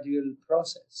gradual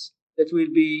process. That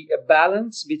will be a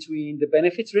balance between the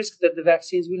benefit risk that the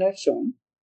vaccines will have shown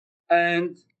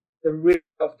and the risk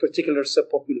of particular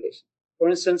subpopulation. For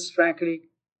instance, frankly,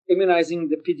 immunizing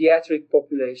the pediatric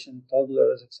population,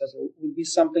 toddlers, etc., will be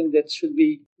something that should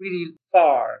be really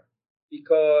far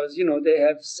because, they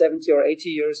have 70 or 80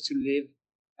 years to live,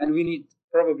 and we need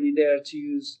probably there to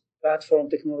use platform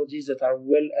technologies that are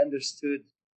well understood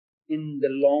in the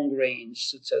long range,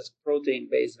 such as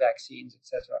protein-based vaccines,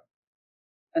 etc.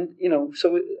 And,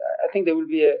 so I think there will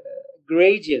be a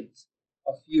gradient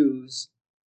of use,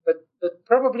 but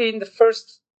probably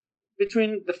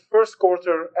between the first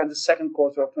quarter and the second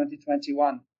quarter of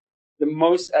 2021, the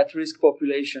most at-risk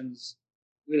populations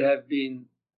will have been,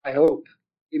 I hope,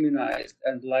 immunized,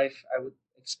 and life, I would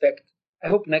expect. I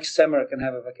hope next summer I can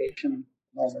have a vacation,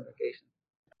 normal vacation.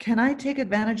 Can I take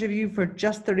advantage of you for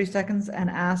just 30 seconds and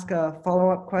ask a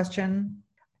follow-up question?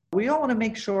 We all want to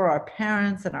make sure our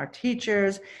parents and our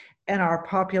teachers and our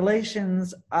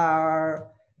populations are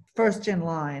first in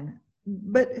line.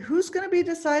 But who's going to be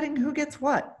deciding who gets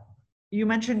what? You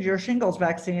mentioned your shingles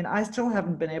vaccine. I still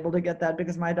haven't been able to get that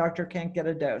because my doctor can't get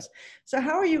a dose. So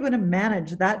how are you going to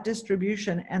manage that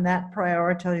distribution and that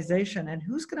prioritization? And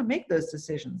who's going to make those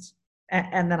decisions?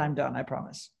 And then I'm done, I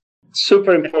promise.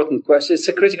 Super important question. It's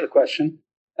a critical question.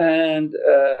 And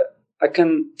I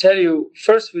can tell you,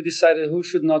 first, we decided who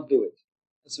should not do it.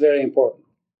 It's very important.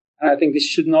 And I think this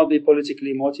should not be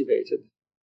politically motivated.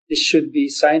 This should be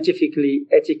scientifically,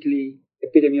 ethically,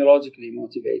 epidemiologically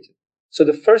motivated. So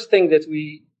the first thing that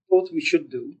we thought we should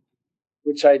do,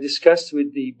 which I discussed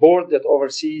with the board that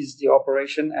oversees the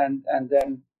operation and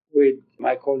then with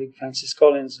my colleague Francis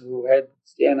Collins, who heads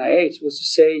the NIH, was to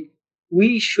say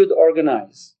we should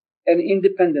organize an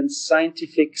independent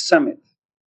scientific summit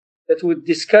that would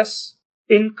discuss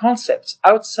in concepts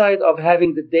outside of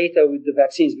having the data with the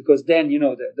vaccines, because then,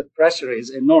 the pressure is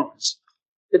enormous.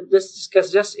 Let's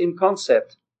discuss just in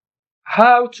concept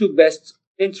how to best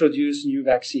introduce new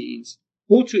vaccines,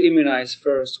 who to immunize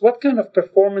first, what kind of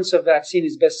performance of vaccine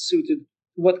is best suited to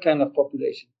what kind of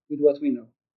population with what we know.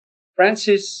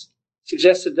 Francis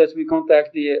suggested that we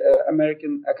contact the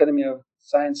American Academy of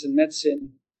Science and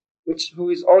Medicine, who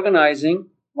is organizing,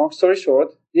 long story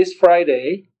short, this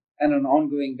Friday and on an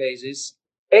ongoing basis,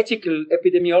 ethical,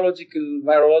 epidemiological,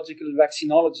 virological,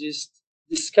 vaccinologist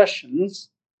discussions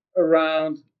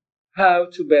around how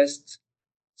to best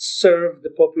serve the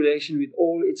population with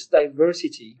all its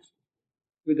diversity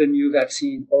with a new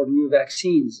vaccine or new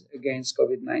vaccines against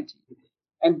COVID-19.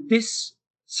 And this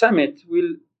summit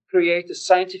will create a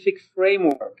scientific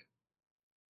framework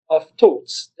of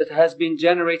thoughts that has been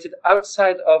generated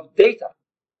outside of data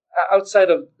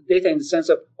in the sense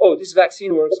of, this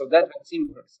vaccine works or that vaccine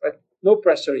works, right? No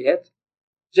pressure yet,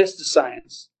 just the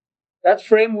science. That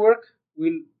framework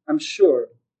will, I'm sure,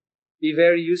 be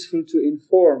very useful to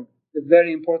inform the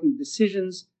very important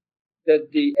decisions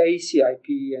that the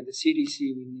ACIP and the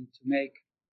CDC will need to make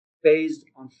based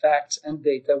on facts and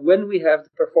data when we have the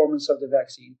performance of the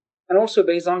vaccine, and also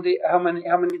based on how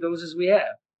many doses we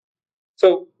have.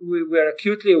 So we're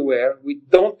acutely aware. We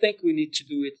don't think we need to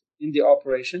do it in the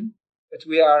operation, but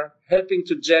we are helping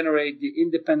to generate the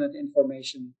independent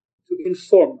information to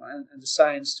inform and the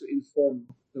science to inform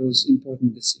those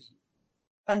important decisions.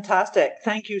 Fantastic.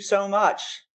 Thank you so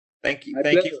much. Thank you.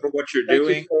 Thank you for what you're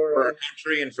doing for our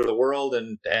country and for the world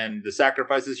and the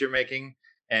sacrifices you're making.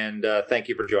 And thank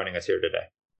you for joining us here today.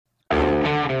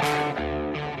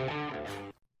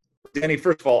 Danny,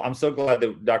 first of all, I'm so glad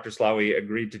that Dr. Slaoui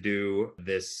agreed to do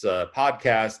this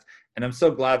podcast. And I'm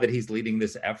so glad that he's leading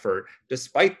this effort,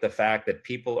 despite the fact that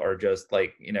people are just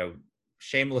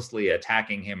shamelessly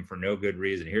attacking him for no good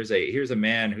reason. Here's a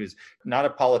man who's not a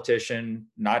politician,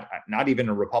 not even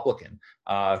a Republican,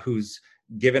 who's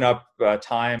given up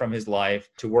time from his life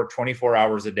to work 24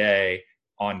 hours a day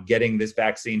on getting this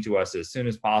vaccine to us as soon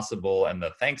as possible. And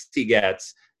the thanks he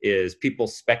gets is people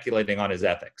speculating on his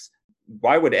ethics.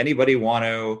 Why would anybody want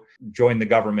to join the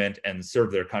government and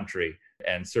serve their country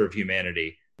and serve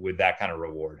humanity with that kind of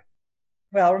reward?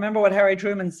 Well, remember what Harry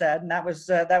Truman said, and that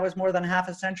was more than half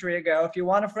a century ago. If you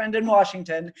want a friend in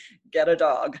Washington, get a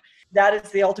dog. That is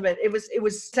the ultimate. It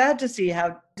was sad to see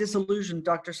how disillusioned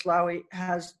Dr. Slaoui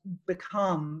has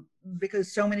become,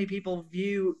 because so many people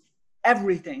view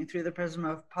everything through the prism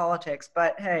of politics.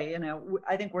 But hey,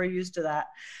 I think we're used to that.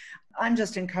 I'm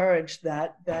just encouraged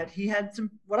that he had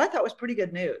some, what I thought was pretty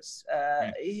good news.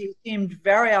 He seemed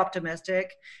very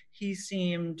optimistic. He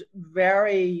seemed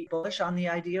very bullish on the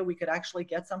idea we could actually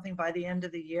get something by the end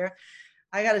of the year.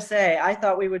 I got to say, I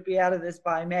thought we would be out of this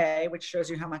by May, which shows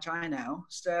you how much I know.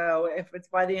 So if it's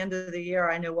by the end of the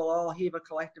year, I know we'll all heave a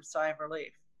collective sigh of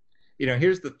relief.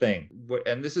 Here's the thing,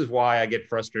 and this is why I get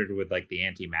frustrated with the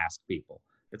anti-mask people.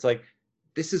 It's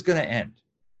this is going to end.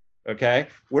 Okay,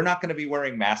 we're not going to be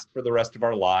wearing masks for the rest of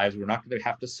our lives. We're not going to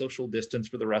have to social distance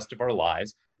for the rest of our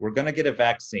lives. We're going to get a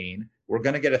vaccine. We're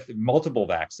going to get multiple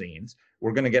vaccines.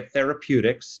 We're going to get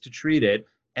therapeutics to treat it.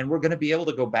 And we're going to be able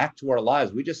to go back to our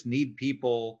lives. We just need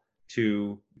people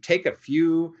to take a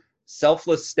few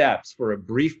selfless steps for a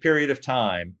brief period of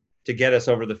time to get us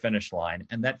over the finish line.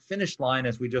 And that finish line,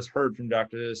 as we just heard from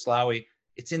Dr. Slaoui,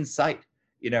 it's in sight.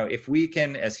 If we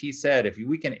can, as he said, if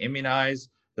we can immunize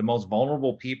the most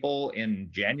vulnerable people in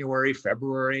January,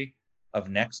 February of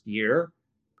next year,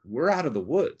 we're out of the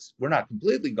woods. We're not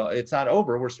completely gone. It's not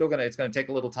over. We're still it's going to take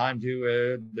a little time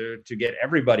to get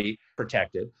everybody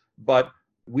protected, but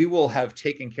we will have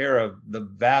taken care of the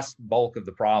vast bulk of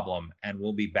the problem, and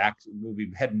we'll be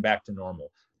heading back to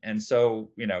normal. And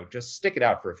so, just stick it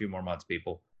out for a few more months,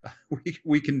 people.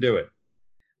 We can do it.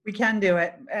 We can do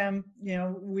it.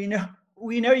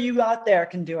 We know you out there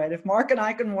can do it. If Mark and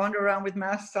I can wander around with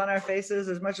masks on our faces,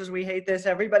 as much as we hate this,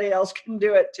 everybody else can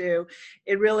do it too.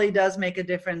 It really does make a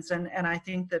difference. And I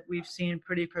think that we've seen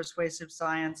pretty persuasive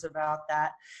science about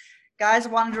that. Guys, I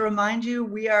wanted to remind you,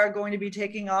 we are going to be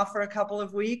taking off for a couple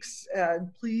of weeks.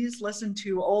 Please listen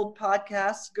to old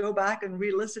podcasts. Go back and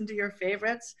re-listen to your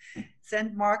favorites.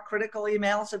 Send Mark critical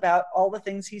emails about all the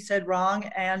things he said wrong,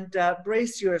 and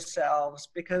brace yourselves,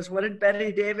 because what did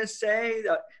Betty Davis say?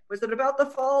 Was it about the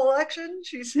fall election?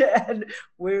 She said,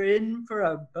 we're in for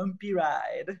a bumpy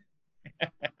ride.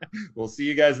 We'll see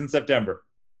you guys in September.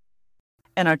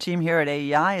 And our team here at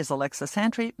AEI is Alexa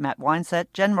Santry, Matt Weinset,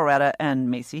 Jen Moretta,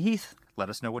 and Macy Heath. Let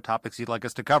us know what topics you'd like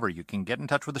us to cover. You can get in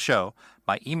touch with the show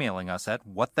by emailing us at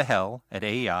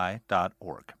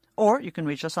whatthehell@aei.org. Or you can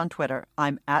reach us on Twitter.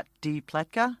 I'm at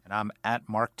 @dpletka. And I'm at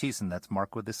Mark Thiessen. That's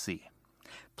Mark with a C.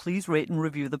 Please rate and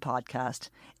review the podcast.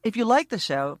 If you like the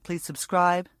show, please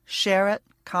subscribe, share it,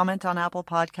 comment on Apple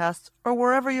Podcasts, or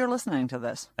wherever you're listening to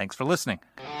this. Thanks for listening.